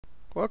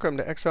Welcome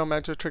to Excel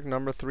Magic Trick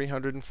number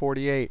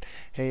 348.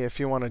 Hey, if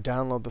you want to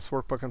download this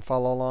workbook and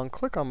follow along,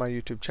 click on my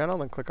YouTube channel,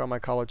 then click on my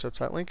college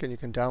website link, and you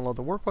can download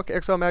the workbook,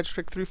 Excel Magic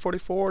Trick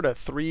 344 to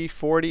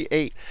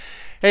 348.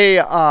 Hey,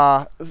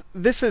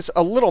 this is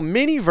a little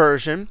mini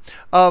version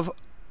of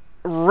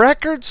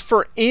records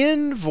for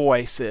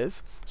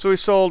invoices. So we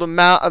sold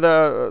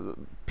the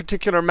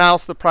particular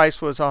mouse, the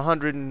price was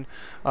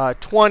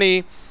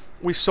 120.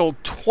 We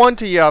sold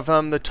 20 of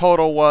them. The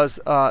total was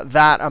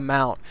that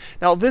amount.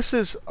 Now, this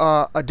is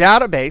a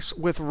database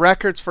with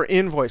records for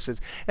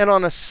invoices. And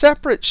on a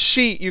separate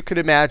sheet, you could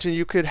imagine,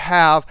 you could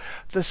have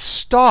the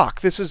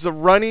stock. This is the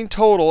running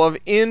total of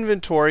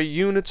inventory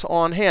units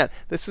on hand.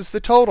 This is the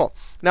total.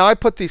 Now, I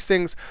put these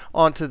things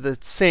onto the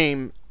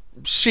same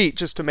sheet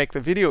just to make the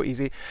video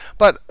easy.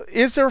 But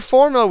is there a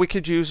formula we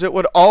could use that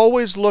would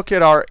always look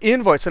at our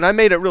invoice? And I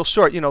made it real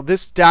short.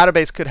 This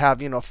database could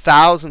have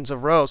thousands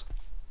of rows.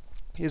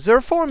 Is there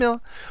a formula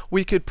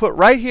we could put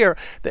right here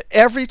that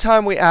every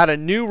time we add a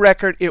new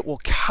record, it will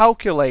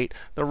calculate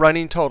the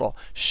running total?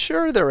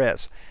 Sure there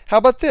is. How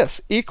about this?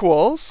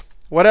 Equals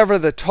whatever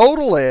the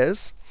total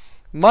is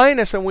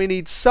minus, and we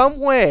need some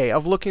way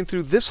of looking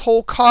through this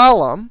whole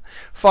column,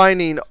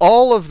 finding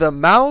all of the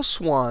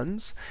mouse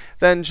ones,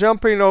 then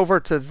jumping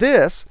over to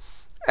this,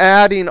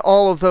 adding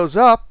all of those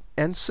up,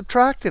 and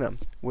subtracting them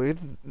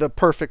with the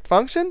perfect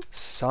function,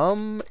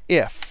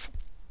 SUMIF.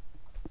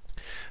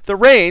 The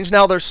range,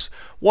 now there's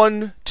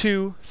 1,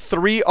 2,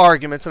 3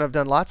 arguments, and I've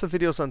done lots of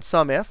videos on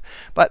SUMIF.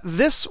 But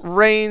this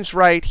range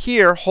right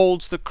here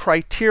holds the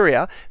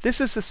criteria.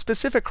 This is the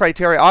specific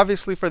criteria.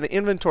 Obviously, for the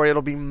inventory,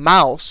 it'll be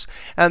mouse,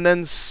 and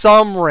then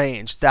some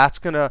range. That's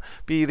going to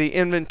be the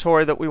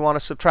inventory that we want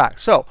to subtract.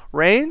 So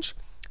range,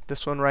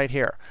 this one right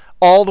here,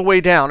 all the way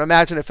down.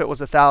 Imagine if it was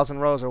 1,000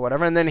 rows or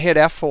whatever, and then hit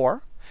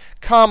F4.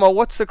 Comma,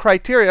 what's the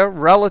criteria?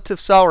 Relative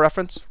cell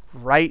reference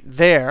right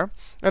there.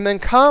 And then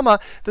comma,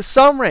 the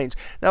sum range.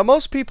 Now,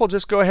 most people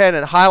just go ahead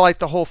and highlight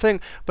the whole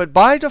thing. But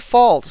by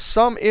default,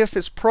 SUMIF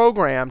is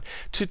programmed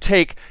to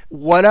take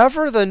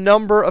whatever the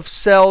number of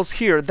cells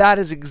here. That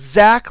is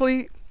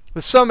exactly,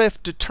 the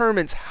SUMIF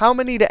determines how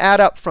many to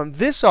add up from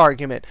this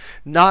argument,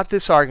 not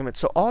this argument.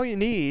 So all you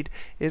need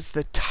is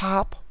the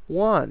top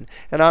one.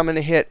 And I'm going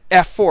to hit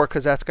F4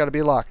 because that's got to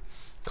be locked.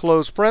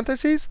 Close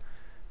parentheses,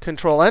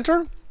 Control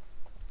Enter.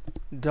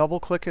 Double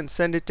click and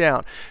send it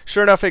down.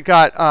 Sure enough, it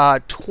got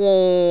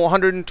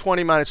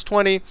 120 minus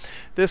 20.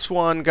 This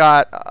one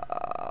got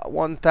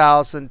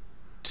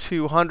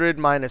 1,200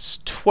 minus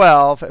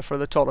 12 for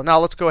the total. Now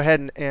let's go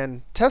ahead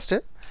and test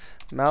it.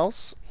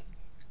 Mouse.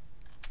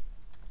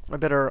 I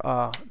better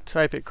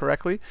type it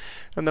correctly.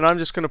 And then I'm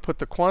just going to put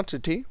the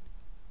quantity.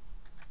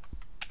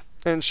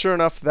 And sure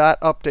enough,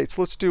 that updates.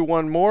 Let's do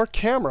one more.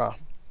 Camera.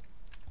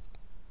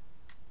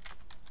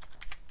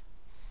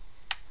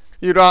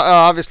 You'd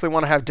obviously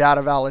want to have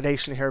data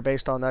validation here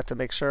based on that to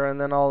make sure.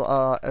 And then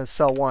I'll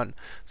cell 1.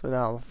 So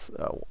now it's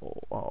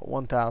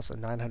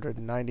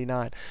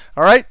 1,999.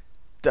 All right,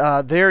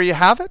 there you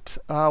have it.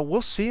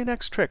 We'll see you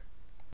next trick.